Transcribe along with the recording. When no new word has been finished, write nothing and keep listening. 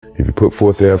If you put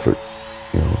forth the effort,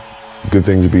 good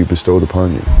things will be bestowed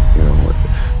upon you.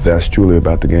 That's truly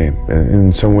about the game. And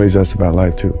in some ways, that's about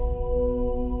life, too.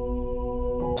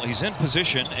 He's in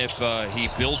position, if he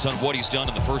builds on what he's done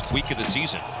in the first week of the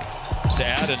season, to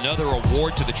add another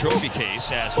award to the trophy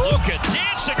case as Luka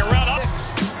dancing around.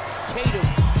 Tatum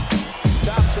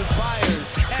stops and fires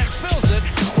and fills it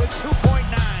with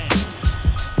 2.9.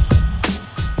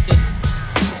 Just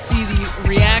to see the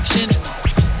reaction.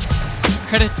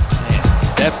 Credit. Man,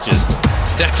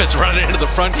 Steph is running into the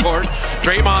front court.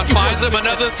 Draymond finds him,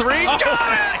 another three. Got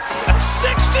it!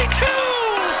 62!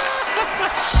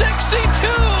 62!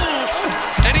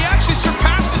 And he actually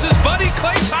surpasses his buddy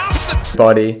Klay Thompson.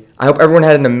 Buddy, I hope everyone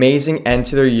had an amazing end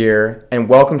to their year, and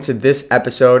welcome to this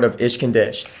episode of Ish Can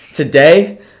Dish.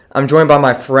 Today, I'm joined by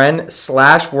my friend /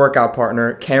 workout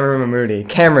partner, Cameron Mahmoudi.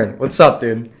 Cameron, what's up,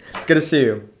 dude? It's good to see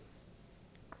you.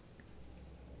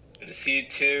 Good to see you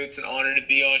too. It's an honor to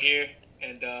be on here,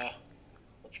 and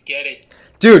let's get it.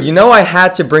 Dude, I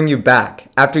had to bring you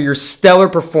back after your stellar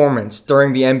performance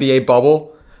during the NBA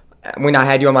bubble. When I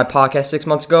had you on my podcast 6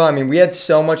 months ago, we had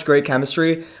so much great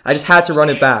chemistry. I just had to run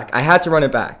it back.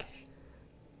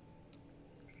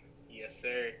 Yes,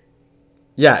 sir.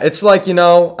 Yeah, it's like, we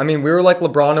were like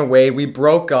LeBron and Wade. We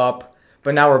broke up,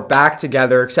 but now we're back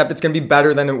together, except it's going to be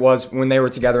better than it was when they were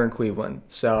together in Cleveland.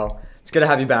 So it's good to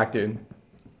have you back, dude.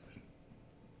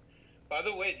 By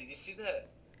the way, did you see that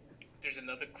there's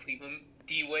another Cleveland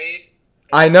D-Wade?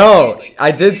 I know.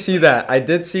 I did see that. Yeah,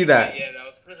 that was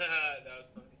that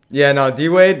was funny. Yeah, no,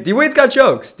 D-Wade's got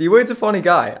jokes. D-Wade's a funny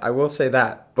guy. I will say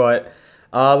that. But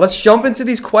let's jump into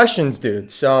these questions,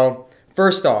 dude. So,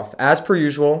 first off, as per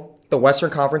usual, the Western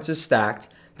Conference is stacked.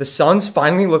 The Suns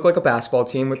finally look like a basketball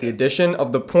team with the addition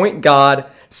of the point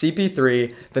god,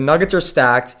 CP3. The Nuggets are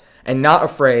stacked and not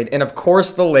afraid. And, of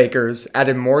course, the Lakers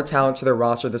added more talent to their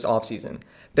roster this offseason.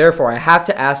 Therefore, I have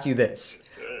to ask you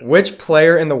this. Which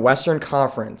player in the Western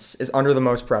Conference is under the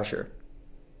most pressure?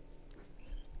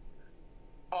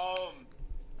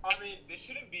 This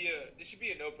should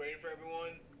be a no-brainer for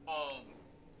everyone.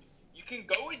 You can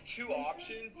go with two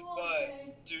options,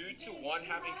 but due to one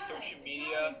having social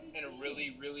media and a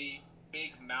really, really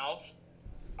big mouth,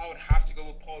 I would have to go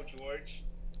with Paul George.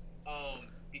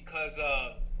 Because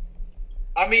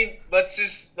let's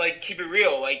just keep it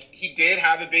real. He did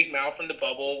have a big mouth in the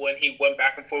bubble when he went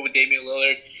back and forth with Damian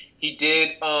Lillard. He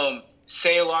did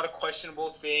say a lot of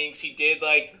questionable things. He did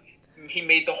he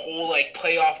made the whole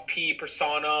playoff P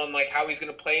persona on how he's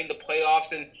gonna play in the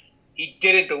playoffs, and he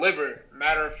didn't deliver.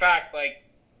 Matter of fact,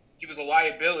 he was a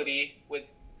liability with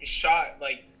his shot,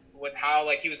 with how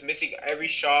he was missing every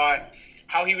shot,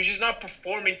 how he was just not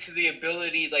performing to the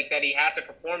ability that he had to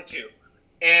perform to,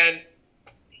 and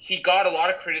he got a lot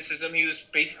of criticism. He was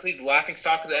basically the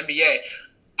laughingstock of the NBA.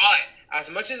 But as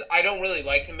much as I don't really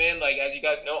like him, man, as you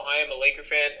guys know, I am a Laker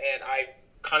fan, and I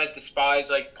kind of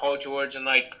despise Paul George, and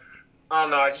I don't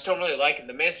know, I just don't really like him.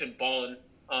 The man's been balling,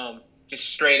 just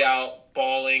straight out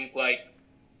balling.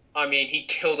 He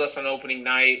killed us on opening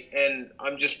night, and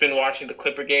I've just been watching the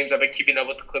Clipper games. I've been keeping up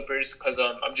with the Clippers because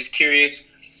I'm just curious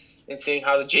and seeing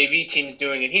how the JV team is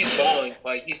doing, and he's balling.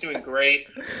 He's doing great.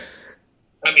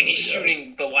 He's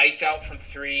shooting the lights out from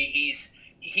three.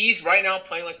 He's right now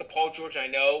playing like the Paul George I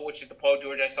know, which is the Paul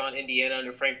George I saw in Indiana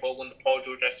under Frank Vogel, and the Paul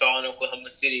George I saw in Oklahoma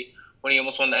City when he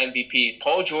almost won the MVP.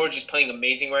 Paul George is playing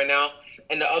amazing right now.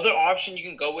 And the other option you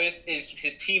can go with is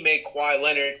his teammate, Kawhi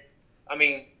Leonard.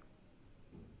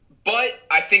 But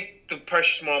I think the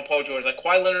pressure's more on Paul George.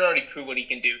 Kawhi Leonard already proved what he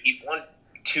can do. He won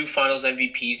 2 finals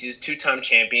MVPs. He's a 2-time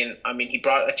champion. He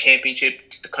brought a championship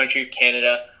to the country of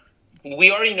Canada. We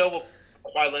already know what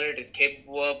Kawhi Leonard is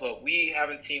capable of, but we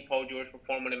haven't seen Paul George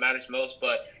perform when it matters most.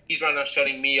 But he's right now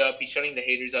shutting me up. He's shutting the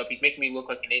haters up. He's making me look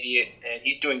like an idiot, and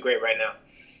he's doing great right now.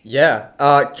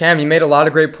 Yeah, Cam, you made a lot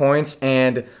of great points,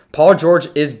 and Paul George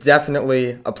is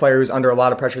definitely a player who's under a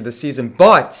lot of pressure this season,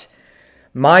 but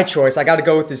my choice, I got to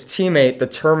go with his teammate, the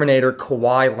Terminator,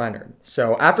 Kawhi Leonard.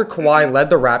 So after Kawhi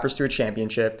led the Raptors to a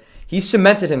championship, he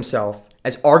cemented himself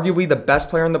as arguably the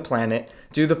best player on the planet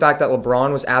due to the fact that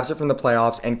LeBron was absent from the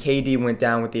playoffs and KD went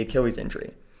down with the Achilles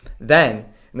injury. Then,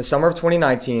 in the summer of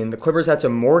 2019, the Clippers had to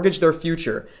mortgage their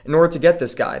future in order to get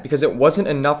this guy because it wasn't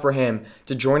enough for him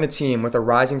to join a team with a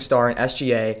rising star in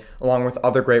SGA along with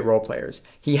other great role players.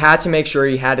 He had to make sure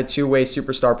he had a two-way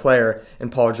superstar player in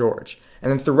Paul George. And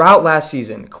then throughout last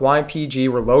season, Kawhi and PG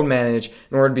were load managed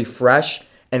in order to be fresh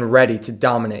and ready to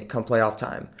dominate come playoff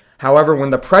time. However, when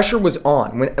the pressure was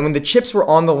on, when the chips were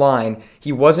on the line,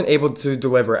 he wasn't able to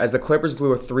deliver as the Clippers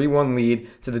blew a 3-1 lead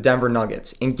to the Denver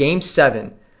Nuggets. In Game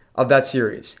 7 of that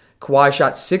series, Kawhi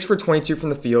shot 6 for 22 from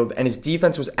the field, and his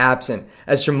defense was absent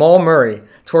as Jamal Murray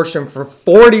torched him for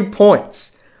 40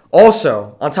 points.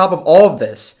 Also, on top of all of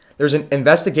this, there's an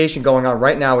investigation going on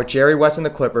right now with Jerry West and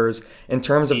the Clippers in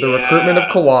terms of the recruitment of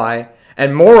Kawhi.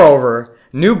 And moreover,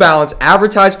 New Balance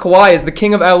advertised Kawhi as the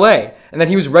king of LA and that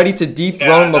he was ready to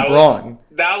dethrone LeBron.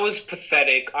 That was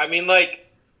pathetic. I mean,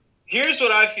 like, here's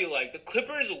what I feel like. The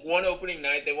Clippers won opening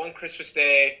night. They won Christmas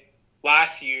Day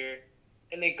last year.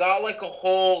 And they got, like, a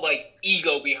whole, like,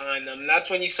 ego behind them. And that's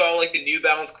when you saw, like, the New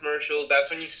Balance commercials. That's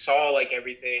when you saw, like,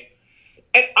 everything.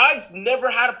 And I've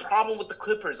never had a problem with the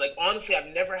Clippers. Like, honestly, I've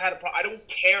never had a problem. I don't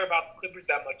care about the Clippers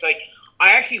that much. Like,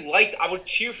 I would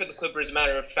cheer for the Clippers, as a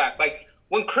matter of fact. Like,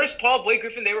 when Chris Paul, Blake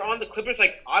Griffin, they were on the Clippers,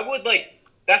 like, I would, like,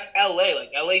 that's LA.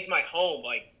 Like, LA's my home.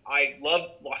 Like, I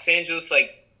love Los Angeles,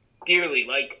 like, dearly.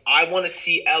 Like, I want to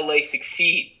see LA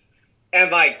succeed.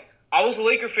 And, like, I was a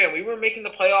Laker fan. We were making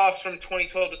the playoffs from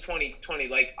 2012 to 2020.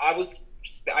 Like,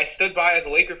 I stood by as a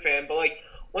Laker fan, but, like,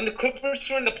 when the Clippers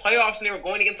were in the playoffs and they were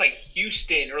going against, like,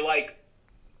 Houston or, like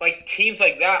teams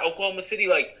like that, Oklahoma City,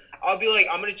 like, I'll be like,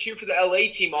 I'm going to cheer for the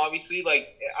LA team, obviously.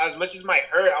 Like, as much as it might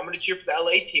hurt, I'm going to cheer for the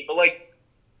LA team. But, like,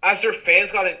 as their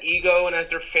fans got an ego and as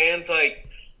their fans, like,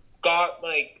 got,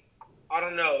 like, I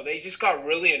don't know, they just got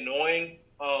really annoying.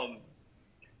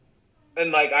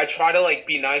 And, like, I try to, like,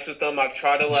 be nice with them. I've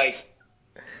tried to,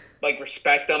 like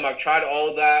respect them. I've tried all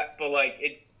of that. But, like,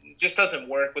 it just doesn't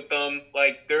work with them.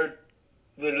 Like, they're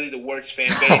literally the worst fan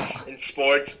base in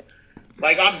sports.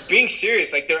 Like, I'm being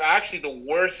serious. Like, they're actually the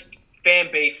worst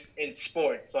fan base in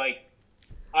sports. Like,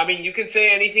 I mean, you can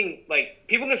say anything. Like,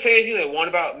 people can say anything they want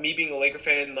about me being a Laker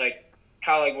fan. Like,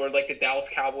 how, like, we're, like, the Dallas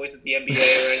Cowboys at the NBA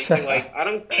or anything. Like, I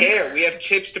don't care. We have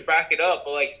chips to back it up.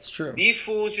 But, like, it's true. These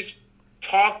fools just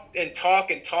talk and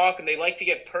talk and talk, and they like to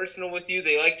get personal with you.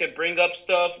 They like to bring up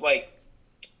stuff. Like,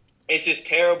 it's just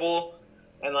terrible.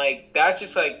 And, like, that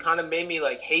just, like, kind of made me,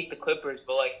 like, hate the Clippers.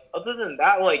 But, like, other than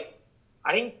that, like,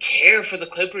 I didn't care for the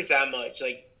Clippers that much,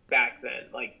 like, back then.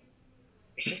 Like,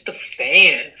 it's just the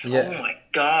fans. Yeah. Oh, my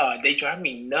God. They drive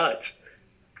me nuts.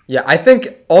 Yeah, I think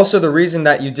also the reason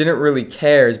that you didn't really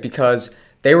care is because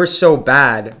they were so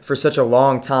bad for such a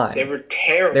long time. They were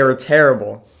terrible. They were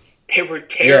terrible.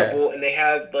 Yeah. And they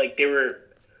had, like, they were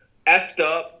effed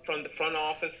up from the front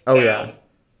office down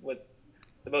with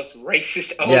the most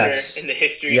racist owner in the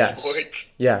history of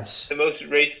sports. Yes. The most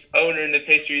racist owner in the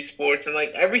history of sports. And,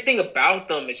 like, everything about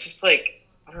them, it's just, like,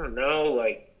 I don't know.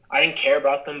 Like, I didn't care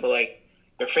about them, but, like,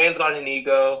 their fans got an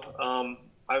ego.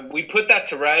 We put that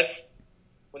to rest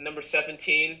with number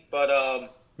 17, but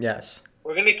yes,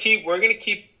 we're gonna keep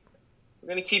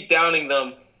downing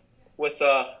them with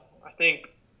I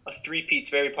think a three-peat's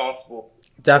very possible.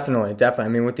 Definitely. I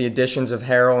mean, with the additions of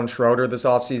Harrell and Schroeder this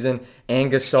offseason, and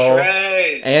Gasol,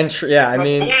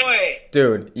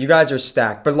 dude, you guys are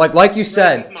stacked. But like you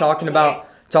said, talking about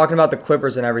the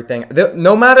Clippers and everything,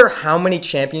 no matter how many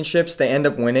championships they end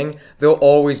up winning, they'll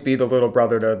always be the little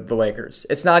brother to the Lakers.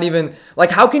 It's not even like,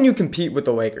 how can you compete with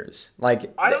the Lakers?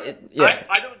 Like, I don't.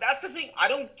 That's the thing. I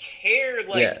don't care.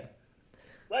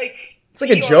 Like. It's like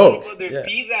a joke.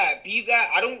 Be that.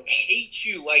 I don't hate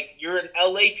you. Like, you're an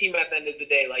LA team at the end of the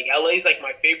day. Like, LA is, like,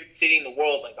 my favorite city in the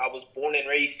world. Like, I was born and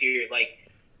raised here. Like,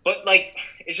 but, like,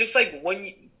 it's just, like,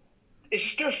 it's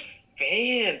just their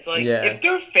fans. Like, if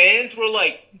their fans were,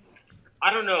 like,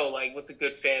 I don't know, like, what's a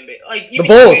good fan base? Like, the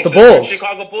Bulls.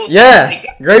 Chicago Bulls. Yeah,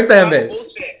 exactly. Great fan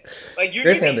base. Like,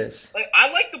 great fan base. Like,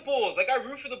 I like the Bulls. Like, I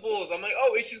root for the Bulls. I'm like,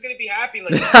 oh, Ish is gonna be happy.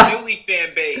 Like, the Philly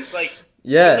fan base. Like,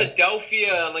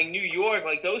 Philadelphia, like, New York.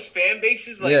 Like, those fan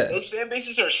bases. Those fan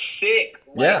bases are sick.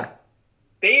 Like,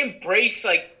 they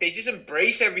just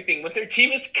embrace everything. When their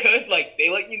team is good, like, they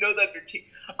let you know that their team.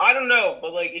 I don't know,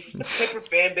 but, like, it's just the Clipper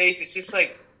fan base. It's just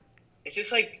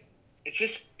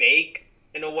fake.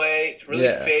 In a way, it's really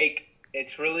fake.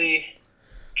 It's really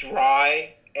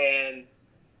dry, and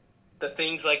the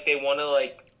things, like, they want to,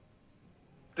 like,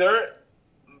 they're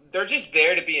just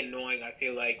there to be annoying. I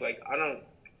feel like I don't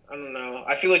know.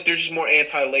 I feel like they're just more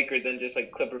anti-Laker than just,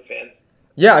 like, Clipper fans.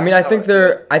 Yeah, I mean, I think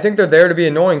they're there to be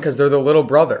annoying because they're the little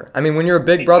brother. I mean, when you're a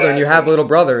big brother and you have little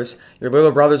brothers, your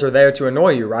little brothers are there to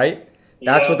annoy you, right?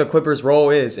 That's what the Clippers' role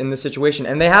is in this situation,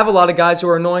 and they have a lot of guys who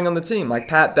are annoying on the team, like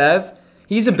Pat Bev.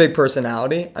 He's a big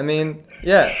personality. I mean,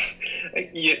 I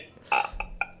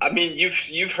mean,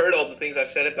 you've heard all the things I've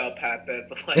said about Pat Bev,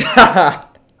 but, like,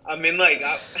 I mean, like,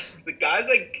 the guy's,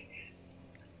 like,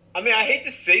 I mean, I hate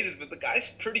to say this, but the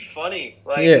guy's pretty funny.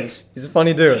 Like, he is. He's a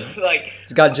funny dude. Like,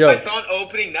 he's got jokes. I saw on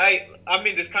opening night. I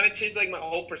mean, this kind of changed, like, my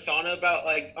whole persona about,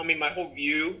 like, I mean, my whole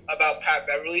view about Pat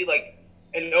Beverly. Like,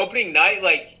 in opening night,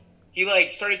 like, he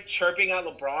like started chirping at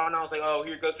LeBron. I was like, oh,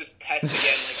 here goes this pest again.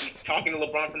 Like he's talking to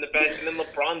LeBron from the bench, and then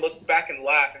LeBron looked back and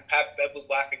laughed, and Pat Bev was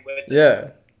laughing with him. Yeah.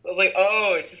 I was like,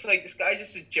 oh, it's just like this guy's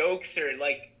just a jokester.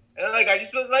 Like, and like I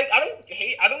just was like,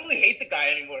 I don't really hate the guy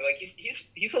anymore. Like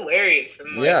he's hilarious,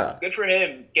 and like, good for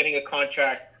him getting a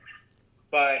contract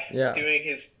by doing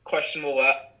his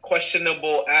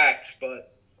questionable acts.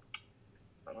 But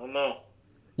I don't know.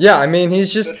 Yeah, I mean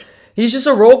he's just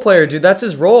a role player, dude. That's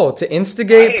his role, to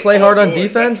instigate, play hard on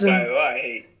defense, and I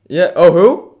hate. Yeah. Oh,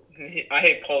 who? I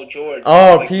hate Paul George.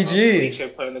 Oh, like, PG.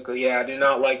 Yeah, I do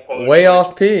not like Paul George. Way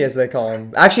off P, as they call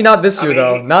him. Actually, not this year,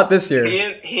 though. Not this year.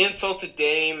 He insulted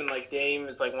Dame, and like Dame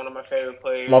is like one of my favorite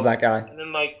players. Love that guy. And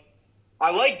then and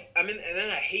then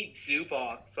I hate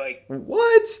Zubac. Like,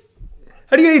 what?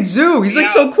 How do you hate Zoo? He's like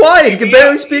so quiet. He can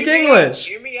barely speak English.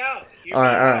 Hear me out. All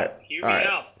right. Hear me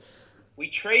out. We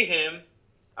trade him.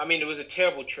 I mean, it was a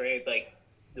terrible trade. Like,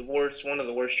 one of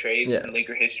the worst trades in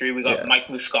Laker history. We got Mike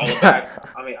Muscala back.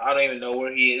 I mean, I don't even know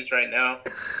where he is right now.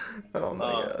 Oh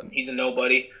my God. He's a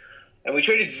nobody. And we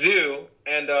traded Zoo,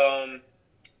 and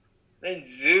then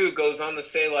Zoo goes on to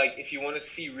say, like, if you want to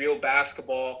see real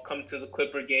basketball, come to the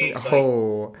Clipper games. Like,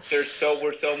 we're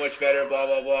so much better, blah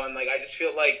blah blah. And like, I just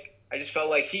felt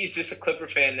like he's just a Clipper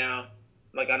fan now.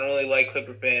 Like, I don't really like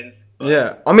Clipper fans.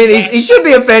 Yeah. I mean, he should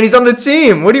be a fan. He's on the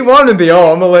team. What do you want him to be?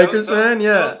 Oh, I'm a Lakers fan?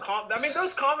 Yeah.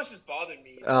 Those comments just bothered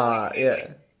me.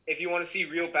 Like, if you want to see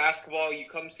real basketball, you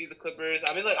come see the Clippers.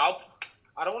 I mean, like,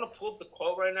 I don't want to pull up the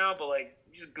quote right now, but, like,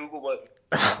 just Google what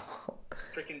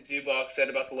freaking Zubac said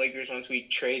about the Lakers once we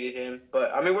traded him.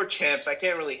 But, I mean, we're champs. I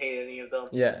can't really hate any of them.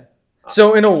 Yeah.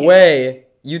 So, in a way,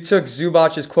 you took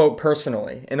Zubac's quote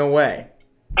personally, in a way.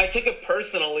 I took it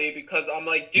personally because I'm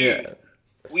like, dude,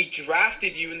 we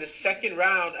drafted you in the second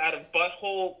round out of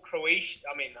butthole Croatia.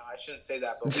 I mean, no, I shouldn't say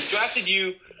that, but we drafted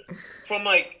you from,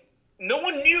 like, no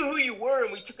one knew who you were,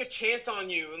 and we took a chance on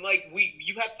you. And, like,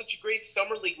 you had such a great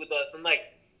summer league with us. And, like,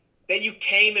 then you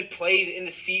came and played in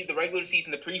the regular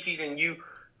season, the preseason.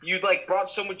 You like, brought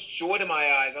so much joy to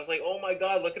my eyes. I was like, oh, my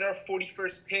God, look at our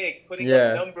 41st pick, putting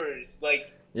up numbers.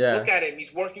 Like, look at him.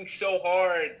 He's working so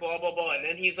hard, blah, blah, blah. And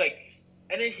then he's like,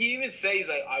 and then he even says,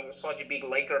 like, I was such a big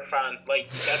Laker fan.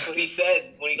 Like, that's what he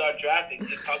said when he got drafted. He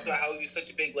just talked about how he was such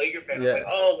a big Laker fan. I was like,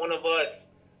 oh, one of us.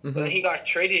 But then he got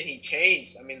traded and he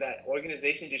changed. I mean, that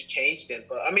organization just changed him.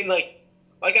 But, I mean, like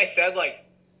I said, like,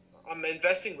 I'm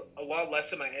investing a lot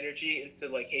less of my energy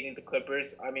into, like, hating the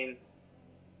Clippers. I mean,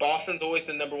 Boston's always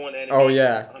the number one enemy. Oh,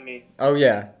 yeah. I mean. Oh,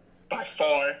 yeah. By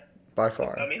far. By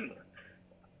far. I mean,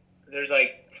 there's,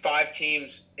 like, 5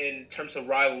 teams in terms of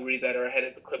rivalry that are ahead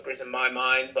of the Clippers in my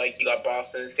mind. Like, you got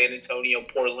Boston, San Antonio,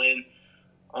 Portland,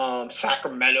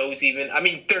 Sacramento's even. I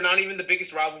mean, they're not even the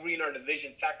biggest rivalry in our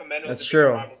division. Sacramento's the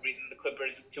bigger rivalry than the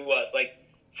Clippers to us. Like,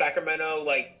 Sacramento,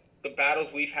 like, the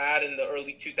battles we've had in the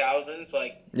early 2000s,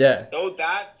 like, though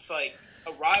that's, like,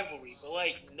 a rivalry. But,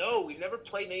 like, no, we've never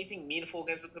played anything meaningful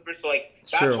against the Clippers. So, like,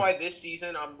 that's why this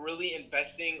season I'm really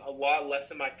investing a lot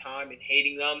less of my time in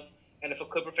hating them. And if a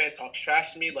Clipper fan talks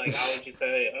trash to me, like, I would just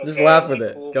say, okay, just laugh with like,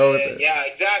 it. Cool, go man. with it. Yeah,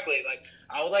 exactly. Like,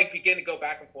 I would, like, begin to go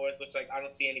back and forth, which, like, I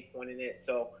don't see any point in it.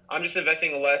 So I'm just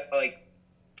investing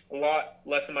a lot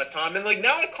less of my time. And, like,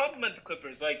 now I compliment the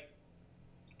Clippers. Like,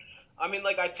 I mean,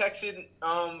 like, I texted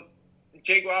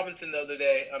Jake Robinson the other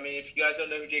day. I mean, if you guys don't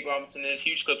know who Jake Robinson is,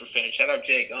 huge Clipper fan. Shout out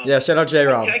Jake. Shout out Jay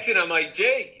Rob. I texted him, like,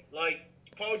 Jake, like,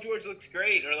 Paul George looks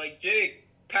great. Or, like, Jake,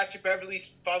 Patrick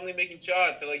Beverly's finally making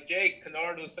shots. Or, like, Jake,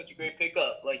 Kennard was such a great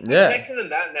pickup. Like, I'm texting them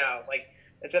that now. Like,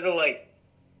 instead of, like,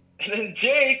 and then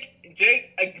Jake,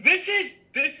 like, this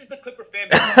is the Clipper fan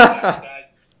base, guys.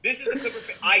 This is the Clipper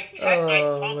fan. I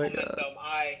compliment them.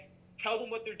 I tell them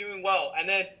what they're doing well. And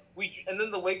then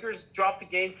the Lakers dropped a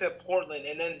game to Portland.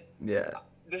 And then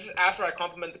this is after I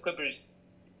compliment the Clippers.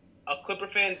 A Clipper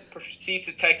fan proceeds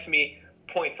to text me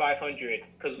 0.500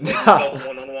 because we fell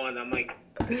one-on-one. I'm like,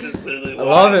 this is literally I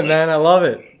love it, man. I love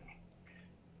it.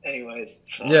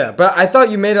 Anyways. Yeah, but I thought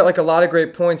you made it, like, a lot of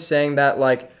great points saying that,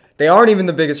 like, they aren't even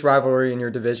the biggest rivalry in your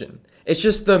division. It's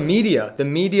just the media. The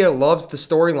media loves the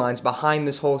storylines behind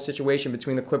this whole situation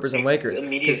between the Clippers and Lakers. The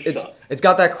media sucks. It's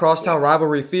got that crosstown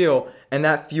rivalry feel, and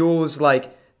that fuels,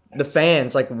 like, the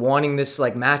fans, like, wanting this,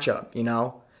 like, matchup, you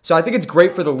know? So I think it's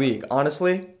great for the league,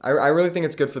 honestly. I really think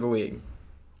it's good for the league.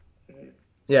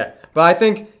 Yeah, but I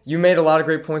think you made a lot of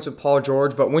great points with Paul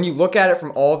George, but when you look at it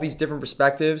from all of these different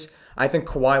perspectives, I think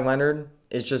Kawhi Leonard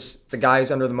is just the guy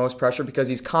who's under the most pressure because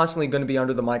he's constantly going to be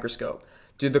under the microscope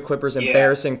due to the Clippers'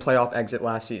 embarrassing playoff exit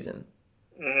last season.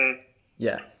 Mm-hmm.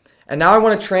 Yeah. And now I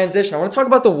want to transition. I want to talk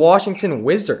about the Washington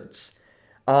Wizards.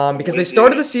 Because they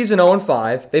started the season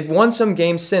 0-5. They've won some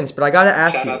games since, but I got to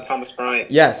ask you. Shout out Thomas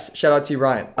Bryant. Yes, shout out T.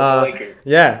 Bryant. Laker.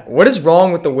 Yeah, what is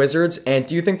wrong with the Wizards, and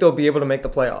do you think they'll be able to make the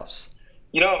playoffs?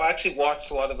 I've actually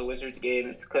watched a lot of the Wizards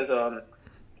games because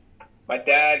my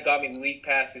dad got me League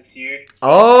Pass this year.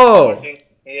 So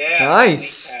yeah.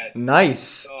 Nice.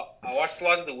 So I watched a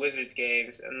lot of the Wizards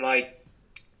games, and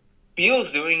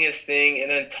Beal's doing his thing,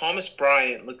 and then Thomas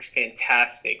Bryant looks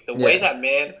fantastic. The way that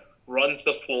man runs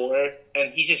the floor,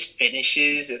 and he just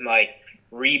finishes and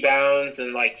rebounds,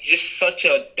 and he's just such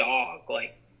a dog.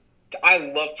 I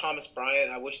love Thomas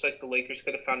Bryant. I wish the Lakers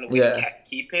could have found a way to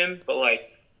keep him, but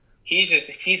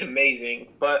he's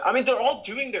amazing. But I mean, they're all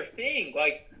doing their thing.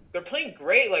 They're playing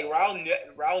great. Raul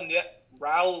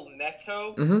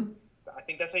Neto. Mm-hmm. I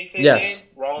think that's how you say his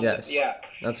name. Raul Yes. Yeah.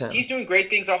 That's him. He's doing great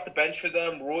things off the bench for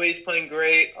them. Roy's playing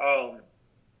great.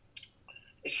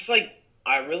 It's just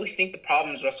I really think the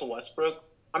problem is Russell Westbrook.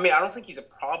 I mean, I don't think he's a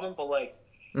problem, but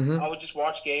I would just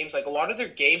watch games. A lot of their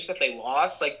games that they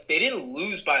lost, they didn't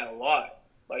lose by a lot.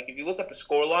 If you look at the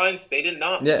score lines, they did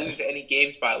not lose any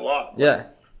games by a lot.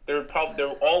 They're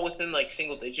all within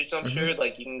single digits. I'm sure.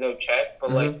 You can go check,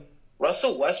 but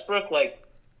Russell Westbrook,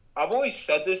 I've always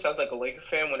said this as a Laker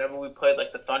fan whenever we played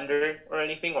the Thunder or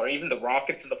anything, or even the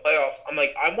Rockets in the playoffs. I'm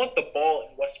I want the ball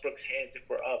in Westbrook's hands if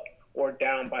we're up or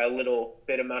down by a little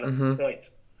bit amount of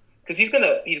points, because he's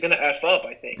gonna F up.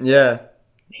 I think. Yeah.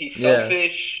 He's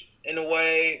selfish in a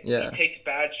way. Yeah. He takes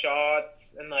bad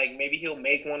shots, and maybe he'll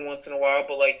make one once in a while.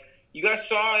 But you guys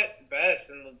saw it best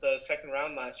in the second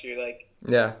round last year.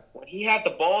 When he had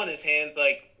the ball in his hands,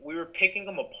 we were picking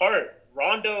him apart.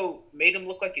 Rondo made him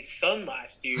look like his son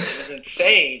last year. It was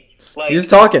insane. He was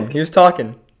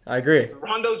talking. I agree.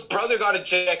 Rondo's brother got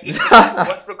ejected.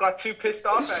 Westbrook got too pissed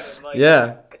off at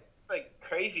him. It's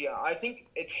crazy. I think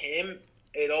it's him.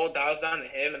 It all dials down to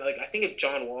him. And I think if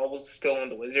John Wall was still on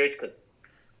the Wizards, because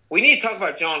we need to talk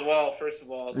about John Wall first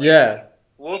of all.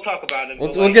 We'll talk about him.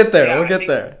 We'll get there. We'll get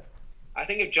there. I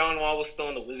think if John Wall was still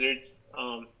on the Wizards,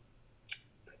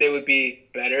 they would be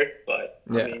better. But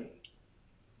I mean,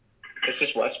 it's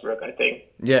just Westbrook, I think.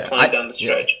 Playing down the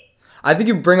stretch. I think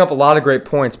you bring up a lot of great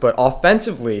points, but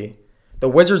offensively, the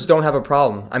Wizards don't have a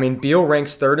problem. I mean, Beal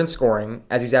ranks third in scoring,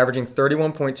 as he's averaging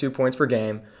 31.2 points per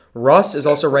game. Russ is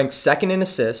also ranked second in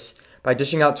assists by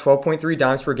dishing out 12.3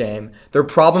 dimes per game. Their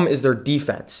problem is their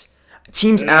defense.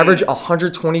 Teams average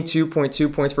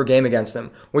 122.2 points per game against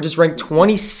them, which is ranked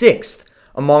 26th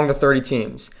among the 30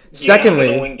 teams.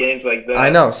 Secondly, win games like that. I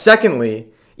know. Secondly,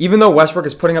 even though Westbrook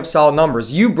is putting up solid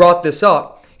numbers, you brought this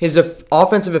up, his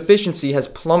offensive efficiency has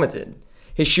plummeted.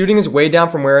 His shooting is way down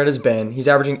from where it has been. He's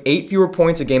averaging 8 fewer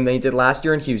points a game than he did last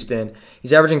year in Houston.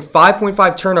 He's averaging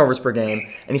 5.5 turnovers per game,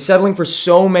 and he's settling for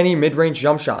so many mid-range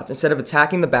jump shots instead of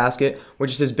attacking the basket,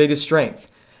 which is his biggest strength.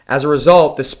 As a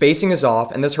result, the spacing is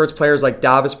off, and this hurts players like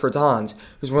Davis Bertans,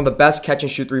 who's one of the best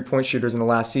catch-and-shoot three-point shooters in the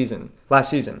last season.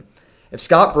 If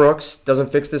Scott Brooks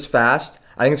doesn't fix this fast,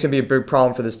 I think it's going to be a big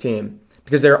problem for this team,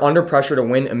 because they're under pressure to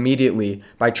win immediately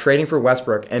by trading for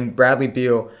Westbrook and Bradley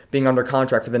Beal being under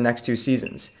contract for the next 2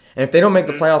 seasons. And if they don't make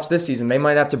the playoffs this season, they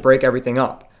might have to break everything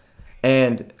up.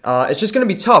 And it's just going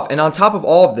to be tough. And on top of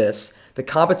all of this, the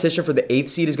competition for the 8th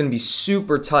seed is going to be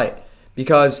super tight,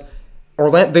 because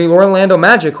the Orlando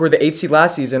Magic, who were the 8th seed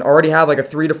last season, already have a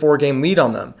 3 to 4 game lead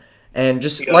on them. And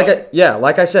just like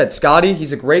I said, Scotty,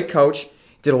 he's a great coach.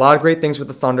 Did a lot of great things with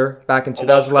the Thunder back in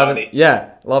 2011. Yeah,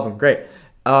 love him. Great.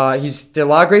 He's did a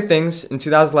lot of great things in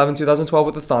 2011, 2012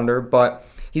 with the Thunder, but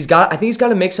I think he's got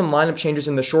to make some lineup changes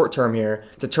in the short term here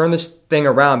to turn this thing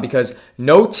around, because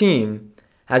no team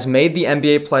has made the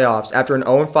NBA playoffs after an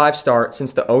 0-5 start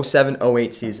since the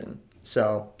 07-08 season.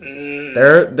 So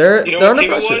they're under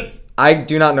pressure. I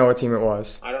do not know what team it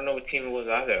was. I don't know what team it was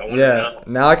either. I want to know.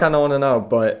 Now I kind of want to know,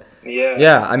 but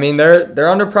yeah. I mean they're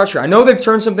under pressure. I know they've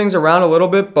turned some things around a little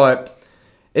bit, but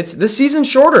this season's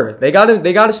shorter. They got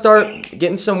to start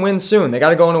getting some wins soon. They got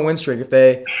to go on a win streak if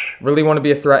they really want to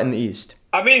be a threat in the East.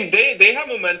 I mean, they have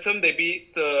momentum. They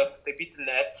beat the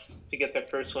Nets to get their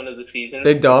first win of the season.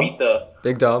 Big dub.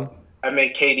 Big dub. I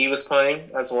mean, KD was playing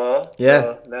as well.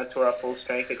 Yeah. That's where our full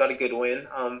strength. They got a good win.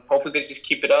 Hopefully they just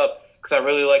keep it up, because I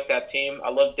really like that team. I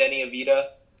love Denny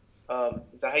Avdija.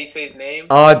 Is that how you say his name?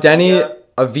 Denny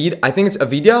Avdija. I think it's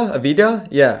Avdija. Avdija.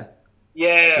 Yeah.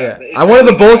 Yeah. I wanted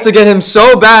the Bulls to get him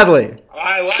so badly.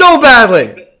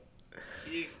 Badly.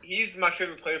 He's my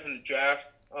favorite player from the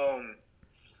draft.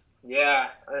 Yeah,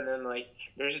 and then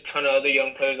there's a ton of other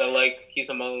young players I like.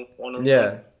 He's among one of them.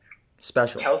 Yeah,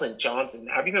 special. Keldon Johnson.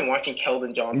 Have you been watching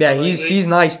Keldon Johnson? Yeah, he's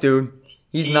nice, dude.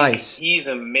 He's nice. He's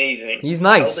amazing. He's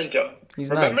nice. Keldon Johnson. He's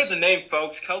Remember nice. the name,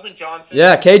 folks. Keldon Johnson.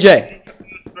 Yeah, KJ.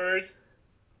 Spurs.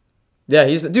 Yeah,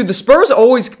 dude, the Spurs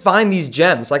always find these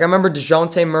gems. Like, I remember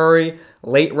DeJounte Murray,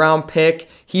 late round pick.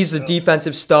 He's the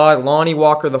defensive stud. Lonnie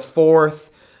Walker, the fourth.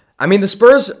 I mean, the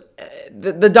Spurs,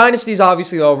 the dynasty's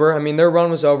obviously over. I mean, their run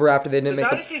was over after they didn't make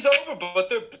the... dynasty's over, but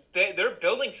they're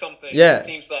building something, Yeah. it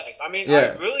seems like. I mean,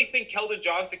 Yeah. I really think Keldon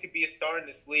Johnson could be a star in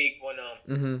this league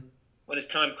when his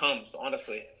time comes,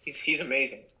 honestly. He's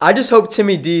amazing. I just hope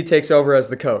Timmy D takes over as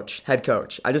the head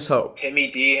coach. I just hope.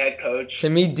 Timmy D, head coach.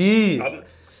 Timmy D.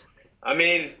 I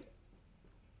mean,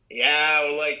 yeah,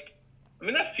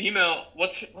 that female,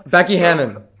 what's Becky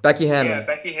Hammon. Becky Hammon. Yeah,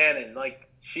 Becky Hammon. Like,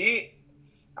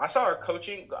 I saw her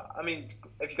coaching. I mean,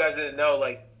 if you guys didn't know,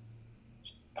 like,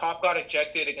 Pop got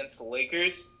ejected against the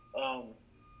Lakers.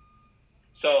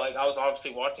 So, like, I was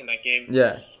obviously watching that game.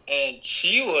 Yeah. And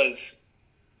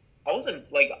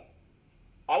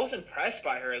I was impressed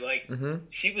by her. Like,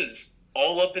 she was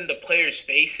all up in the players'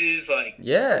 faces. Like,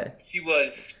 yeah. She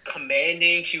was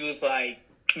commanding. She was, like,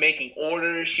 making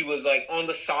orders. She was, like, on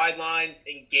the sideline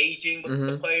engaging with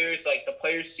the players. Like, the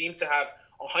players seemed to have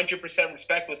 100%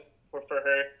 respect for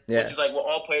her, which is, like, what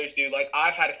all players do. Like,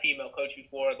 I've had a female coach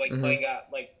before, like, playing at,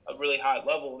 like, a really high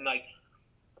level. And, like,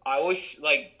 I always,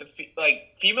 like,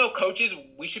 female coaches,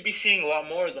 we should be seeing a lot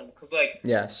more of them. Because, like,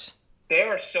 yes, they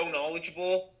are so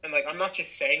knowledgeable. And, like, I'm not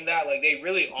just saying that. Like, they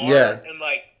really are. Yeah. And,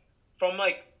 like, from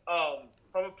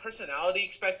a personality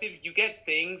perspective, you get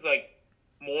things, like,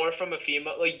 more from a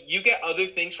female. Like, you get other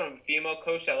things from a female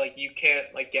coach that, like, you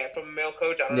can't, like, get from a male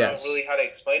coach. I don't know really how to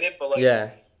explain it. But,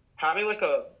 like, having, like,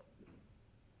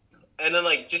 and then,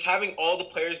 like, just having all the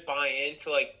players buy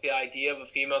into, like, the idea of a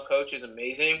female coach is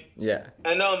amazing. Yeah.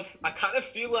 And I kind of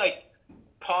feel like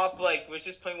Pop, like, was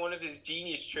just playing one of his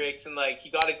genius tricks, and, like,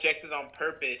 he got ejected on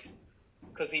purpose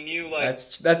because he knew, like,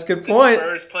 that's a good point.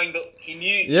 Spurs playing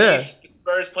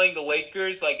Spurs playing the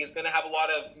Lakers, like, is gonna have a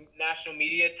lot of national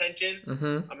media attention.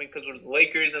 I mean, because we're the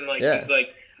Lakers, and, like, he's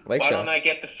like, why don't I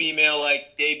get the female,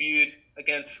 like, debuted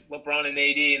against LeBron and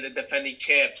AD and the defending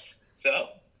champs? So.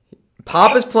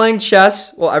 Pop is playing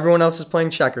chess while everyone else is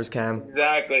playing checkers, Cam.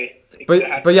 Exactly.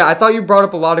 But yeah, I thought you brought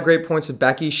up a lot of great points with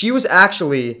Becky. She was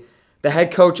actually the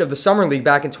head coach of the Summer League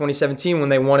back in 2017 when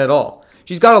they won it all.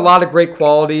 She's got a lot of great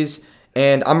qualities,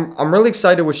 and I'm really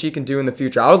excited what she can do in the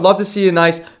future. I would love to see a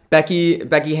nice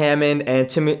Becky Hammon and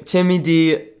Timmy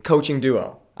D coaching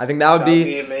duo. I think that'd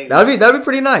be amazing. That'd be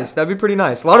pretty nice. That'd be pretty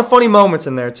nice. A lot of funny moments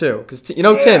in there too, because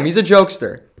Tim, he's a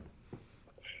jokester.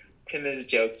 Tim is a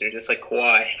jokester, just like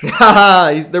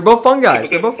Kawhi. They're both fun guys.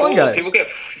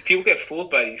 People get fooled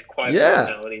by these Kawhi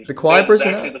personalities. The Kawhi personalities.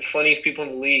 They're actually the funniest people in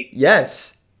the league.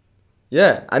 Yes.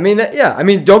 Yeah. I mean,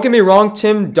 don't get me wrong.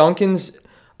 Tim Duncan's,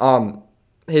 the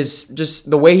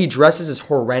way he dresses is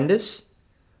horrendous,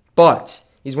 but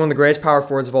he's one of the greatest power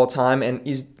forwards of all time, and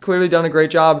he's clearly done a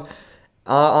great job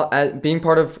at being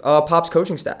part of Pop's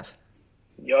coaching staff.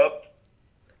 Yup.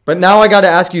 But now I got to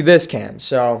ask you this, Cam.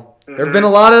 So. There have been a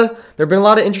lot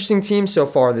of interesting teams so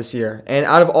far this year. And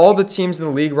out of all the teams in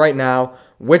the league right now,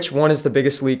 which one is the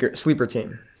biggest sleeper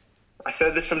team? I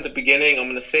said this from the beginning. I'm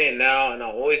going to say it now, and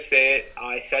I'll always say it.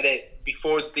 I said it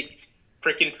before the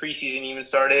freaking preseason even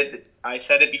started. I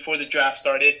said it before the draft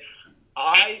started.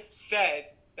 I said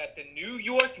that the New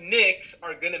York Knicks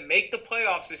are going to make the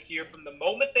playoffs this year from the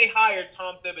moment they hired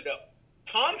Tom Thibodeau.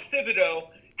 Tom Thibodeau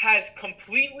has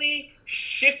completely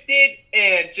shifted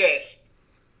and just...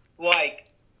 like,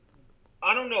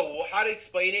 I don't know how to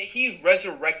explain it. He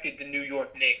resurrected the New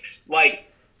York Knicks. Like,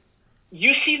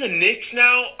 you see the Knicks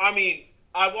now. I mean,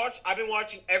 I've been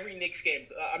watching every Knicks game.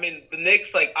 I mean, the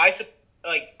Knicks. Like,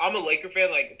 I'm a Laker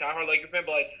fan, like a diehard Laker fan.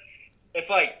 But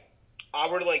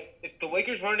if the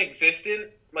Lakers weren't existent,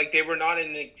 like they were not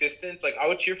in existence, like I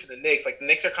would cheer for the Knicks. Like the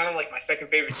Knicks are kind of like my second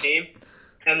favorite team,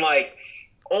 and like,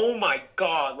 oh my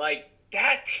god, like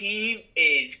that team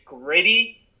is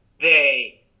gritty.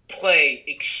 They play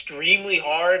extremely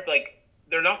hard. Like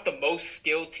they're not the most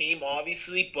skilled team,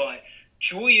 obviously, but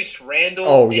Julius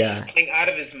Randle is playing out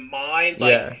of his mind.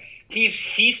 Like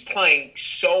he's playing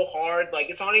so hard. Like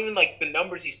it's not even like the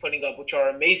numbers he's putting up, which are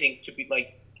amazing to be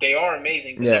like they are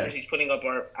amazing. The numbers he's putting up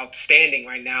are outstanding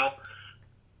right now.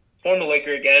 Former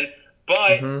Laker again.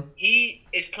 But he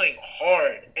is playing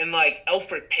hard. And, like,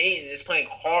 Elfrid Payton is playing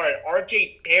hard.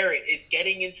 R.J. Barrett is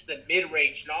getting into the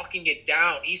mid-range, knocking it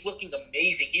down. He's looking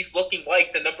amazing. He's looking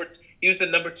like he was the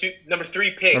number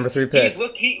 3 pick.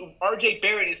 R.J.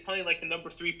 Barrett is playing like the number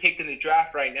 3 pick in the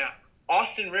draft right now.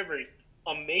 Austin Rivers,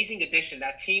 amazing addition.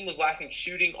 That team was lacking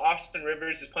shooting. Austin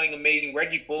Rivers is playing amazing.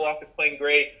 Reggie Bullock is playing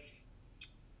great.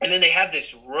 And then they have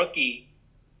this rookie.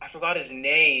 I forgot his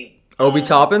name. Obi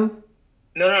Toppin?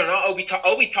 No, not Obi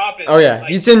Toppin. Oh, yeah.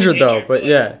 He's injured, though, but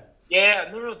yeah.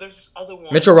 Yeah, no, there's this other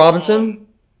one. Mitchell Robinson?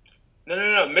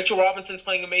 No. Mitchell Robinson's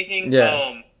playing amazing.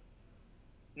 Yeah.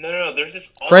 No. There's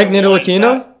this other Frank one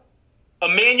Ntilikina?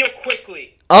 Emmanuel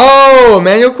Quickly. Oh,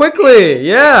 Emmanuel Quickly.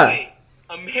 Yeah.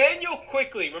 Emmanuel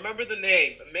Quickly. Remember the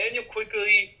name. Emmanuel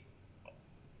Quickly.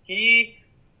 He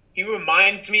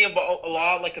reminds me of a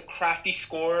lot like a crafty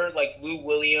scorer, like Lou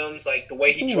Williams, like the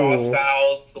way he draws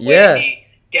fouls, the way he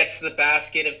gets to the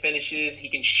basket and finishes. He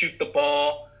can shoot the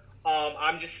ball.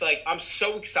 I'm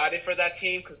so excited for that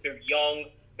team because they're young,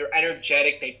 they're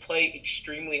energetic, they play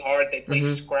extremely hard, they play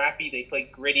scrappy, they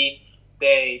play gritty.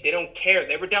 They don't care.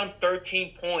 They were down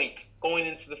 13 points going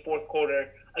into the fourth quarter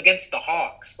against the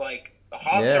Hawks. Like, the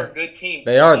Hawks are a good team.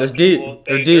 They are. They're deep.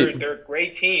 They're deep. They're a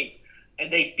great team.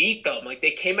 And they beat them. Like,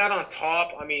 they came out on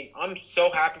top. I mean, I'm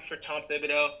so happy for Tom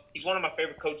Thibodeau. He's one of my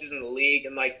favorite coaches in the league.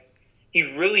 And, like,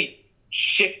 he really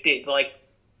shifted, like,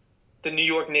 the New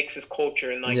York Knicks'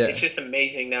 culture. And, like, it's just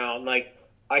amazing now. And, like,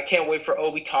 I can't wait for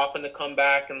Obi Toppin to come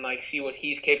back and, like, see what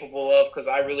he's capable of because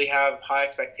I really have high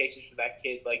expectations for that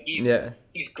kid. Like,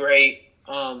 he's great.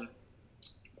 The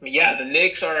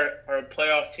Knicks are a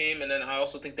playoff team, and then I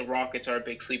also think the Rockets are a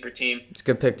big sleeper team. It's a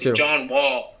good pick, too. John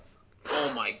Wall.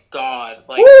 Oh, my God.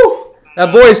 Like, woo!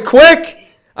 That boy's quick.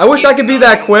 I wish I could be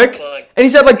that quick. And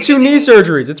he's had, like, 2 knee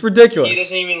surgeries. It's ridiculous.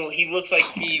 He looks like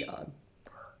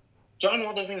John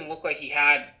Wall doesn't even look like he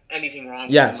had anything wrong with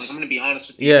him. Yes. Like, I'm going to be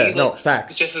honest with you. Yeah, he looks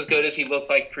facts. just as good as he looked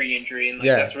like pre-injury, and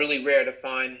that's really rare to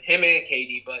find him and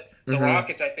KD. But the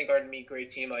Rockets, I think, are going to be a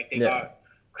great team. Like, they got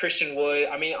Christian Wood.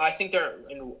 I mean, I think they're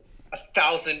in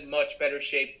 1,000 much better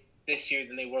shape this year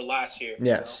than they were last year.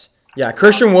 Yes. So. Yeah,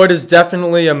 Christian Wood is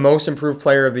definitely a most improved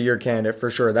player of the year candidate for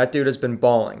sure. That dude has been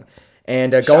balling.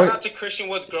 And shout out to Christian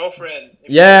Wood's girlfriend. If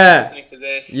you're listening to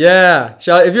this. Yeah.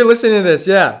 If you're listening to this,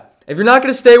 If you're not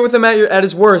going to stay with him at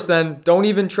his worst, then don't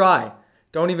even try.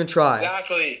 Don't even try.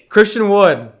 Exactly. Christian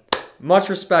Wood. Much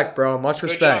respect, bro. Much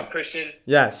respect. Good job, Christian.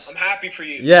 Yes. I'm happy for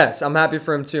you. Yes, I'm happy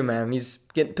for him too, man. He's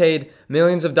getting paid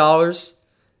millions of dollars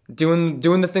doing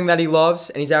the thing that he loves,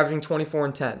 and he's averaging 24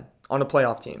 and 10 on a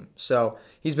playoff team. So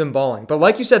he's been balling. But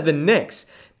like you said, the Knicks.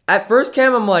 At first,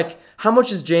 Cam, I'm like, how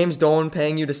much is James Dolan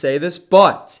paying you to say this?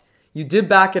 But you did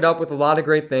back it up with a lot of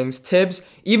great things. Tibbs,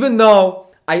 even though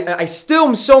I still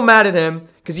am so mad at him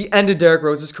because he ended Derrick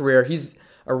Rose's career. He's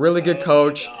a really good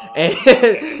coach. And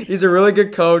he's a really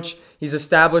good coach. He's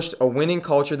established a winning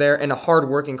culture there and a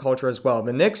hard-working culture as well.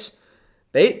 The Knicks,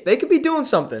 they could be doing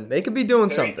something. They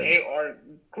are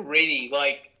gritty.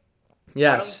 Like,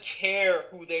 yes. I don't care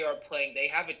who they are playing. They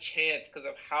have a chance because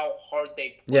of how hard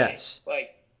they play. Yes.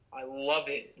 Like, I love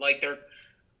it. Like,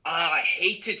 I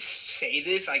hate to say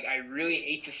this. Like, I really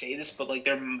hate to say this, but, like,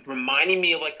 they're reminding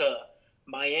me of, like, a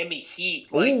Miami Heat,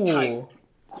 like, type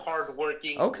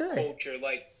hard-working culture.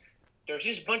 Like, there's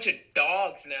just a bunch of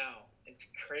dogs now. It's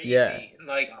crazy. Yeah. And,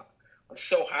 like, I'm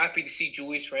so happy to see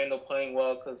Julius Randle playing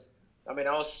well because, I mean,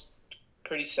 I was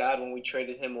pretty sad when we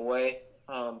traded him away.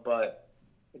 But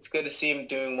it's good to see him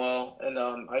doing well. And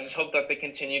I just hope that they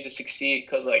continue to succeed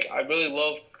because, like, I really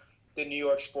love the New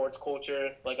York sports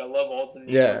culture. Like, I love all the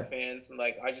New York fans. And,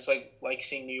 like, I just like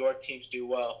seeing New York teams do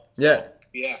well. So,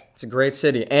 yeah. It's a great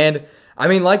city. And, I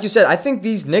mean, like you said, I think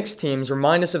these Knicks teams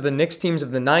remind us of the Knicks teams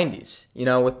of the 90s, you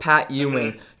know, with Pat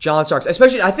Ewing, John Starks.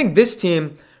 Especially, I think this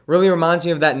team really reminds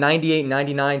me of that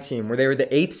 98-99 team where they were the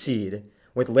 8th seed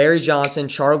with Larry Johnson,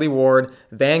 Charlie Ward,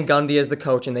 Van Gundy as the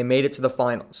coach, and they made it to the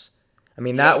finals. I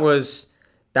mean, that was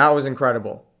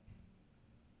incredible.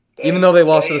 Even though they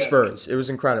lost to the Spurs, it was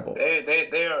incredible.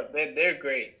 They're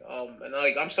great. And,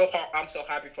 like, I'm so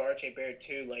happy for RJ Barrett,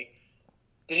 too. Like,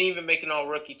 didn't even make an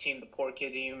all-rookie team. The poor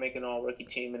kid didn't even make an all-rookie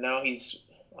team. And now he's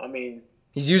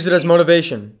used it as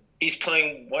motivation. He's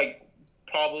playing, like,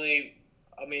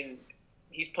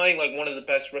 he's playing, like, one of the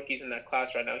best rookies in that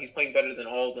class right now. He's playing better than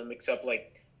all of them except,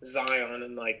 like, Zion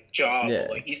and, like, Ja. Yeah.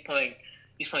 Like, he's playing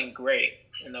great.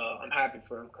 And I'm happy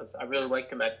for him because I really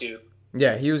liked him at Duke.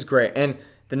 Yeah, he was great. And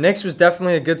the Knicks was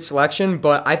definitely a good selection,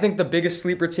 but I think the biggest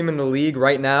sleeper team in the league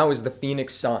right now is the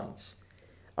Phoenix Suns.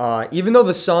 Even though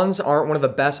the Suns aren't one of the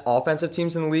best offensive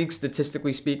teams in the league,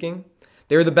 statistically speaking,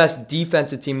 they're the best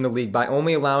defensive team in the league by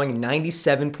only allowing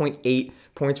 97.8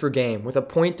 points per game with a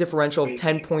point differential of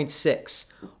 10.6.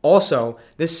 Also,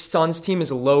 this Suns team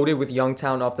is loaded with young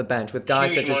talent off the bench with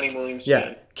guys such as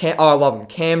I love them.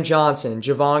 Cam Johnson,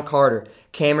 Javon Carter,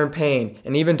 Cameron Payne,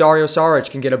 and even Dario Saric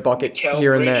can get a bucket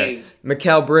here and there.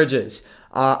 Mikal Bridges.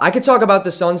 I could talk about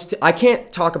the Suns. I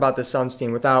can't talk about the Suns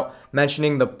team without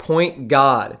mentioning the point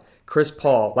god, Chris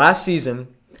Paul. Last season,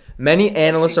 many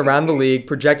analysts around the league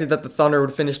projected that the Thunder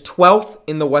would finish 12th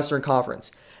in the Western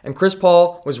Conference, and Chris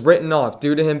Paul was written off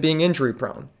due to him being injury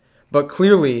prone. But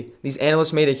clearly, these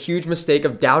analysts made a huge mistake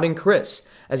of doubting Chris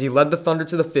as he led the Thunder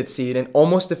to the 5th seed and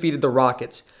almost defeated the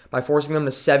Rockets by forcing them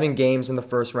to 7 games in the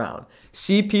first round.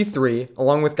 CP3,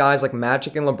 along with guys like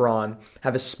Magic and LeBron,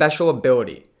 have a special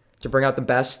ability to bring out the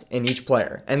best in each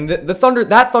player. And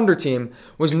that Thunder team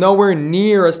was nowhere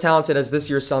near as talented as this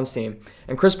year's Suns team.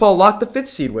 And Chris Paul locked the 5th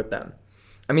seed with them.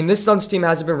 I mean, this Suns team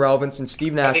hasn't been relevant since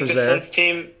Steve Nash was there.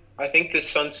 I think the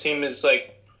Suns team is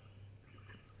like,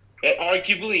 it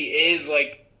arguably is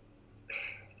like,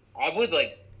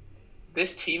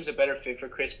 this team's a better fit for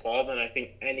Chris Paul than I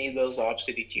think any of those Lob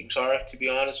City teams are, to be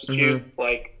honest with you.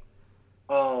 Like,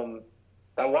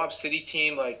 that Lob City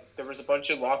team, like, there was a bunch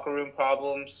of locker room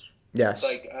problems. Yes.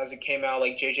 Like, as it came out,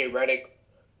 like, JJ Redick,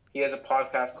 he has a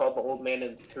podcast called The Old Man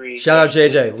and the Three. Shout out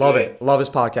JJ. Love it. Love his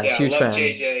podcast. Yeah, Huge fan.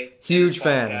 JJ. Huge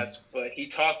fan. Podcast, but he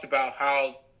talked about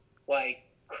how, like,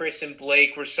 Chris and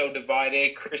Blake were so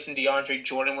divided. Chris and DeAndre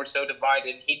Jordan were so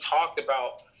divided. He talked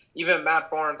about, even Matt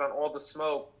Barnes on All the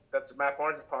Smoke, that's Matt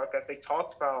Barnes' podcast, they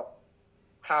talked about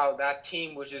how that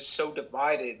team was just so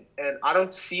divided. And I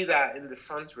don't see that in the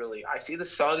Suns, really. I see the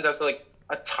Suns as, like,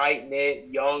 a tight-knit,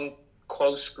 young,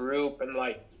 close group. And,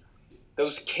 like,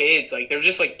 those kids, like, they're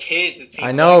just, like, kids, it seems.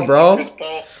 I know, like, bro.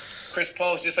 Chris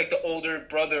Paul is just, like, the older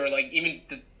brother, like, even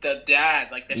the dad,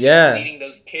 like, that's just leading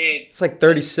those kids. It's like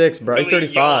 36, bro. Really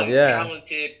 35, young, yeah.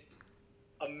 Talented,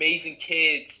 amazing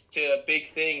kids to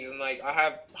big things. And, like, I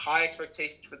have high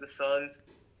expectations for the Suns.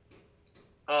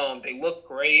 They look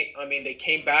great. I mean, they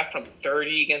came back from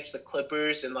 30 against the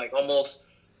Clippers and, like, almost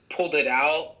pulled it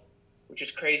out, which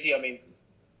is crazy. I mean,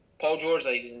 Paul George,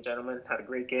 ladies and gentlemen, had a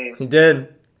great game. He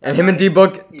did. And him and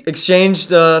D-Book exchanged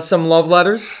some love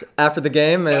letters after the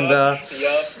game. And,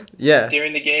 yeah.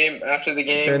 During the game, after the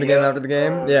game. After the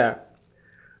game, yeah.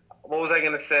 What was I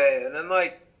going to say? And then,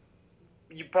 like,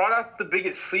 you brought out the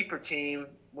biggest sleeper team.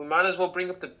 We might as well bring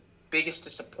up the biggest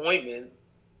disappointment.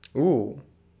 Ooh.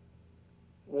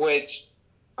 Which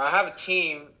I have a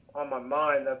team on my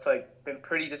mind that's, like, been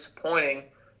pretty disappointing.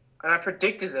 And I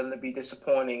predicted them to be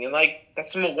disappointing. And, like,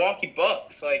 that's the Milwaukee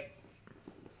Bucks. Like,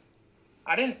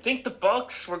 I didn't think the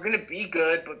Bucks were going to be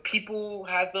good, but people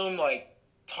had them, like,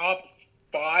 top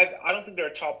 5. I don't think they're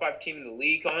a top 5 team in the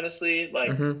league, honestly.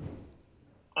 Like,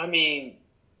 I mean,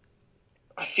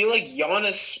 I feel like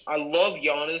Giannis, I love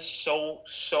Giannis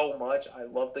so much. I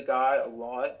love the guy a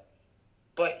lot.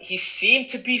 But he seemed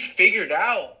to be figured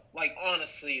out, like,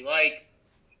 honestly. Like,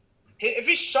 if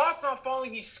his shot's not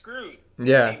falling, he's screwed.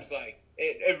 Yeah. It seems like.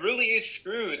 It really is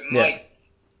screwed. And, like,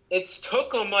 it's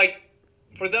took him, like,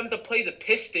 for them to play the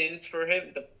Pistons, for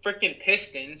him, the freaking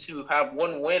Pistons, who have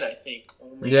 1 win, I think,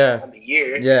 only on the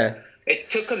year. Yeah. It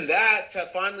took him that to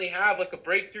finally have, like, a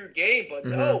breakthrough game. But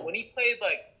no, when he played,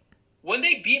 like, when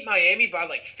they beat Miami by,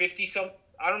 like, 50-something,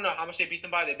 I don't know how much they beat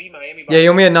them by. They beat Miami by. Yeah, he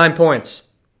only had 9 points.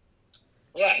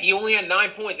 Yeah, he only had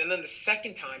 9 points. And then the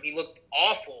second time, he looked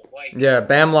awful. Like, yeah,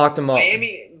 Bam locked him up.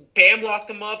 Bam locked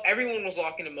him up. Everyone was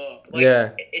locking him up. Like,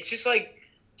 it's just like,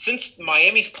 since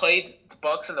Miami's played the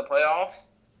Bucks in the playoffs,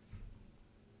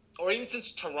 or even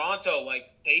since Toronto,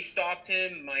 like, they stopped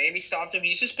him, Miami stopped him,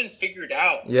 he's just been figured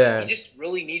out. Yeah. He just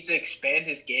really needs to expand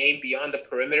his game beyond the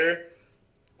perimeter.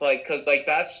 Like, because, like,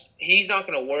 he's not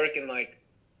going to work, and, like,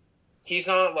 he's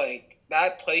not, like,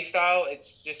 that play style,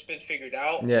 it's just been figured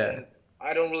out. Yeah. And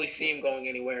I don't really see him going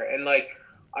anywhere. And, like,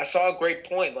 I saw a great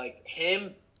point. Like,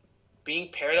 him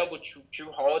being paired up with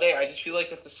Drew Holiday, I just feel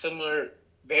like that's a similar,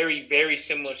 very, very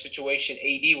similar situation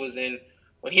AD was in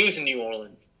when he was in New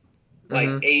Orleans. Like,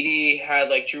 AD had,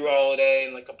 like, Drew Holiday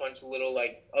and, like, a bunch of little,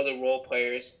 like, other role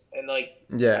players. And, like,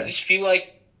 I just feel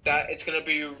like that it's going to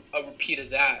be a repeat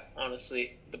of that,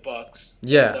 honestly, the Bucks.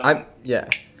 Yeah,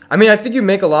 I mean, I think you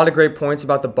make a lot of great points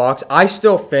about the Bucks. I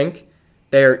still think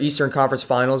they are Eastern Conference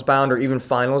Finals bound or even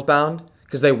Finals bound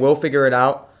because they will figure it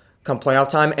out come playoff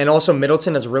time. And also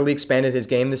Middleton has really expanded his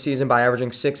game this season by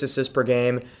averaging 6 assists per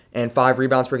game and 5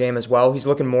 rebounds per game as well. He's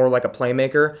looking more like a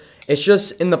playmaker. It's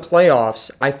just in the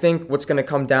playoffs, I think what's going to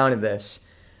come down to this.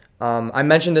 I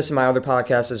mentioned this in my other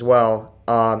podcast as well.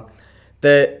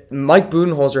 That Mike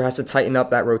Budenholzer has to tighten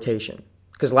up that rotation.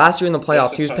 Because last year in the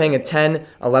playoffs, he was playing a 10,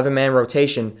 11-man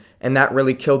rotation, and that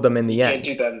really killed them in the end.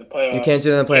 You can't do that in the playoffs. You can't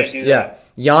do that in the playoffs. Yeah.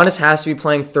 Giannis has to be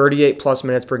playing 38-plus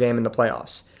minutes per game in the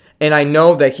playoffs. And I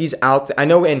know that he's out. I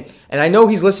know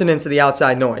he's listening to the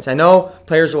outside noise. I know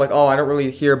players are like, oh, I don't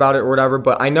really hear about it or whatever,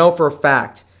 but I know for a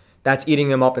fact that's eating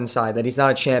him up inside, that he's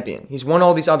not a champion. He's won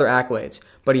all these other accolades,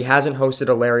 but he hasn't hosted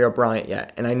a Larry O'Brien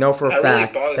yet. And I know for a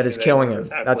fact that is killing him.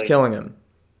 That's killing him.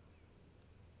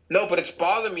 No, but it's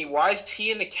bothering me. Why is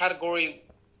he in the category?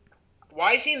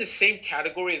 Why is he in the same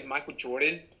category as Michael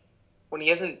Jordan when he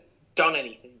hasn't done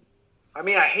anything? I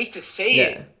mean, I hate to say Yeah.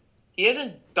 it. He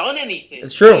hasn't done anything.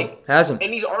 It's true. Like, Hasn't.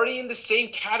 and he's already in the same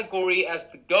category as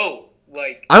the GOAT.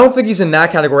 Like, I don't think he's in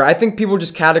that category. I think people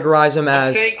just categorize him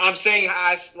as. I'm saying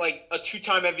as like a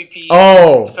 2-time MVP,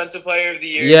 Oh. Defensive Player of the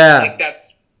Year. Yeah. Like,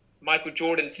 that's Michael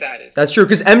Jordan status. That's true,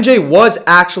 because MJ was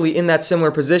actually in that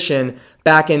similar position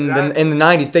back in the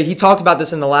 90s. He talked about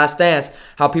this in The Last Dance,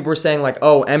 how people were saying, like,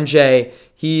 oh, MJ,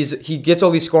 he gets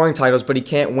all these scoring titles, but he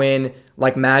can't win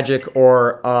like Magic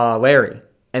or Larry.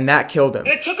 And that killed him.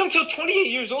 And it took him till 28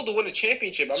 years old to win a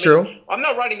championship. It's true. I'm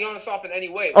not writing Giannis off in any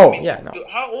way. Oh, I mean, yeah, no.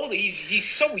 How old? He's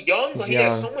so young. He's He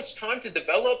has young. so much time to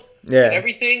develop Yeah. and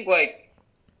everything. Like,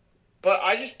 but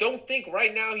I just don't think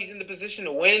right now he's in the position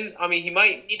to win. I mean, he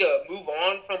might need to move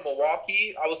on from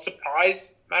Milwaukee. I was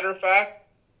surprised, matter of fact,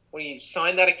 when he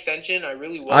signed that extension. I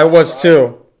really was. I was surprised.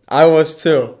 too. I was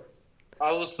too.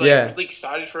 I was like Yeah. really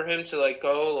excited for him to like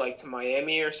go like to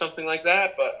Miami or something like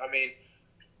that. But I mean,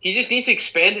 he just needs to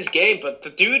expand his game. But the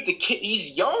kid,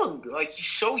 he's young. Like, he's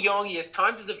so young. He has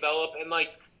time to develop. And like,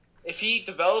 if he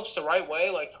develops the right way,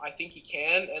 like I think he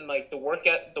can. And like the work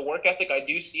ethic I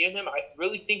do see in him, I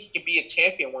really think he can be a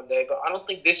champion one day. But I don't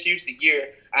think this year's the year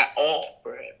at all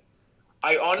for him.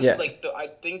 I honestly I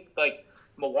think like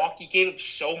Milwaukee gave him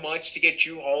so much to get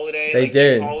Drew Holiday. They like,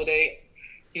 did. Drew Holiday,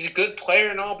 he's a good player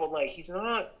and all, but like he's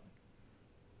not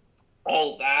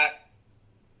all that.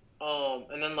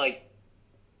 And then like,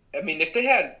 I mean,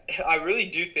 I really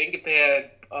do think if they had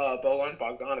Bojan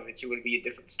Bogdanovic, it would be a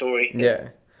different story. Yeah.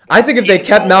 I think if they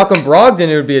kept Malcolm Brogdon,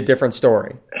 it would be a different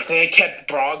story. If they had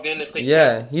kept Brogdon, if they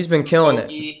Yeah, he's been killing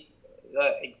it.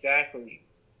 Exactly.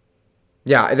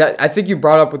 Yeah, I think you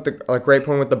brought up with a great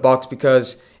point with the Bucks,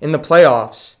 because in the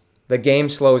playoffs, the game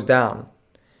slows down.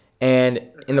 And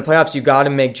in the playoffs, you got to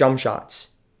make jump shots.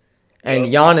 And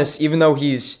Giannis, even though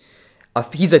he's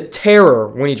a terror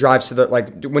when he drives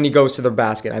to when he goes to the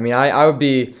basket. I mean,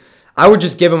 I would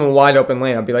just give him a wide open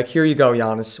lane. I'd be like, here you go,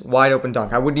 Giannis, wide open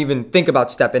dunk. I wouldn't even think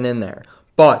about stepping in there.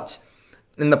 But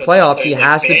in the playoffs, he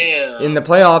has to. In the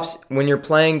playoffs, when you're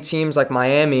playing teams like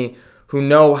Miami who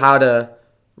know how to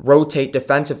rotate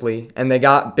defensively, and they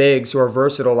got bigs who are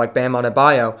versatile like Bam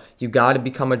Adebayo, you got to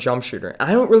become a jump shooter.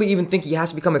 I don't really even think he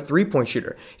has to become a three-point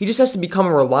shooter. He just has to become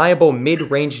a reliable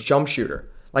mid-range jump shooter.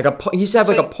 Like he has to have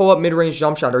like a pull-up mid-range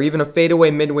jump shot, or even a fadeaway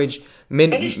mid-range.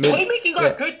 And his playmaking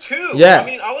got good too. Yeah. I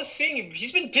mean, I was seeing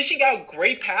he's been dishing out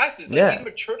great passes. Like, Yeah. He's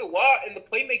matured a lot in the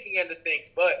playmaking end of things,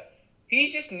 but he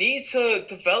just needs to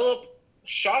develop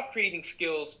shot creating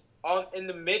skills in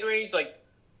the mid-range, like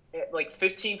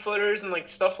 15-footers and like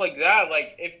stuff like that.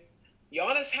 Like if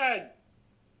Giannis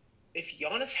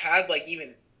had like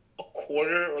even a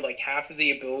quarter or like half of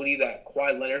the ability that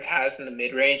Kawhi Leonard has in the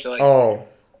mid-range, like oh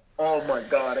my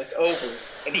God, it's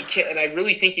over. And he can, and I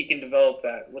really think he can develop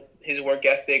that with his work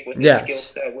ethic, with his skill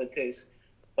set, with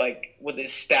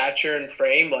his stature and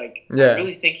frame. Like I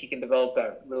really think he can develop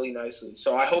that really nicely.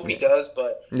 So I hope he does.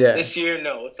 But this year,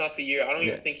 no, it's not the year. I don't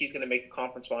even think he's going to make the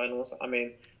conference finals. I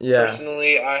mean,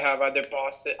 personally, I have either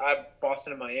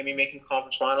Boston and Miami making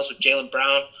conference finals, with Jaylen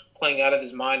Brown playing out of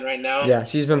his mind right now.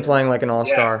 Yes, he's been playing like an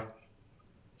all-star. Yeah.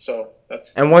 So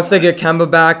that's. And once they get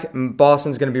Kemba back,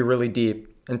 Boston's going to be really deep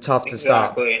and tough to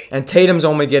stop. And Tatum's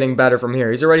only getting better from here.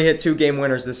 He's already hit 2 game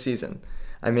winners this season.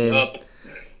 I mean,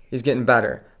 he's getting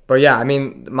better. But yeah, I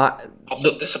mean,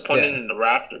 also disappointed in the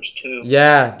Raptors too.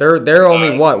 Yeah, they're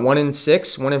only what,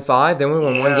 1-6, 1-5. They only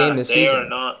won 1 game this season. They are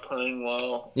not playing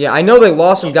well. Yeah, I know they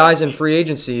lost some guys in free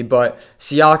agency, but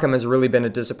Siakam has really been a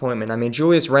disappointment. I mean,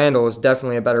 Julius Randle is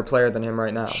definitely a better player than him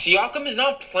right now. Siakam is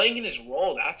not playing in his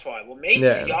role. That's why. What made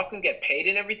Siakam get paid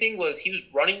and everything was he was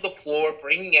running the floor,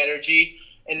 bringing energy,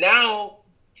 and now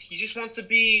he just wants to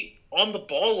be on the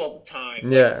ball all the time.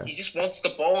 Yeah, he just wants the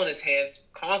ball in his hands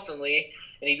constantly.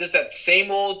 And he does that same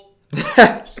old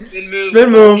spin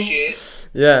move. Shit.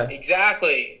 Yeah.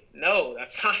 Exactly. No,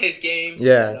 that's not his game.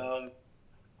 Yeah. And,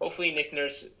 hopefully Nick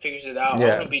Nurse figures it out.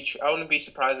 Yeah. I wouldn't be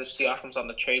surprised if Siakam's on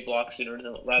the trade block sooner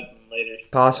rather than later.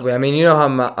 Possibly. I mean, you know how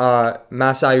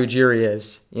Masai Ujiri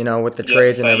is, with the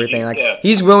trades and everything.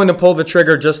 He's willing to pull the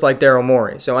trigger just like Daryl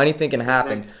Morey. So anything can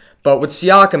happen. Mm-hmm. But with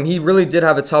Siakam, he really did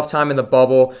have a tough time in the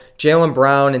bubble. Jaylen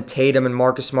Brown and Tatum and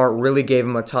Marcus Smart really gave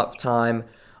him a tough time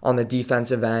on the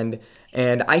defensive end.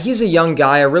 And he's a young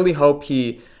guy. I really hope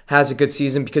he has a good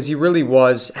season, because he really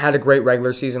had a great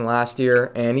regular season last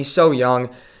year, and he's so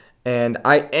young. And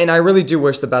I really do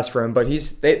wish the best for him. But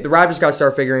the Raptors got to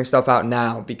start figuring stuff out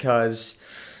now,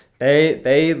 because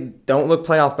they don't look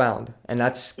playoff bound, and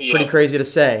that's pretty crazy to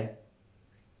say.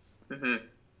 Mm-hmm.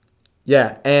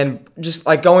 Yeah, and just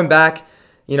like going back,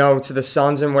 to the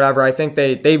Suns and whatever. I think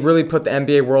they really put the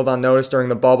NBA world on notice during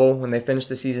the bubble when they finished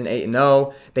the season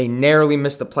 8-0. They narrowly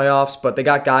missed the playoffs, but they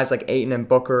got guys like Ayton and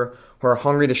Booker who are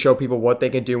hungry to show people what they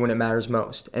can do when it matters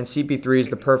most. And CP3 is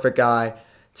the perfect guy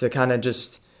to kind of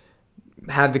just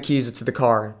have the keys to the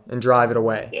car and drive it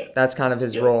away. Yeah. That's kind of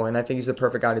his role, and I think he's the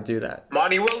perfect guy to do that.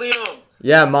 Monty Williams.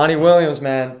 Yeah, Monty Williams,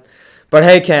 man. But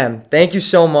hey, Cam, thank you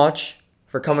so much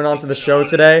for coming on to the show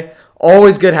today.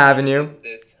 Always good having you.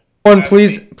 And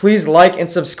please like and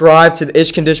subscribe to the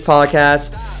Ish Can Dish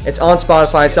podcast. It's on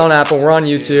Spotify, it's on Apple, we're on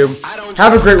YouTube.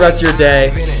 Have a great rest of your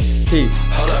day. Peace.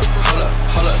 Hold up.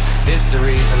 This the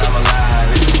reason I'm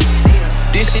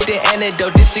alive. This shit the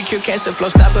antidote, this the cure cancer flow.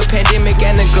 Stop a pandemic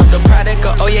antidote. The product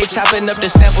of Oye chopping up the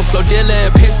sample flow.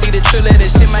 Dealer and Pimp C the triller.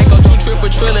 This shit might go 2 trip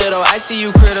for triller though. I see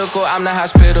you critical, I'm not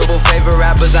hospitable. Favorite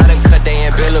rappers, I done cut they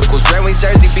umbilicals. Red Wings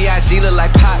jersey, B.I.G. look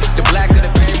like Pop. The black of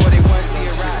the berry, what they want to see.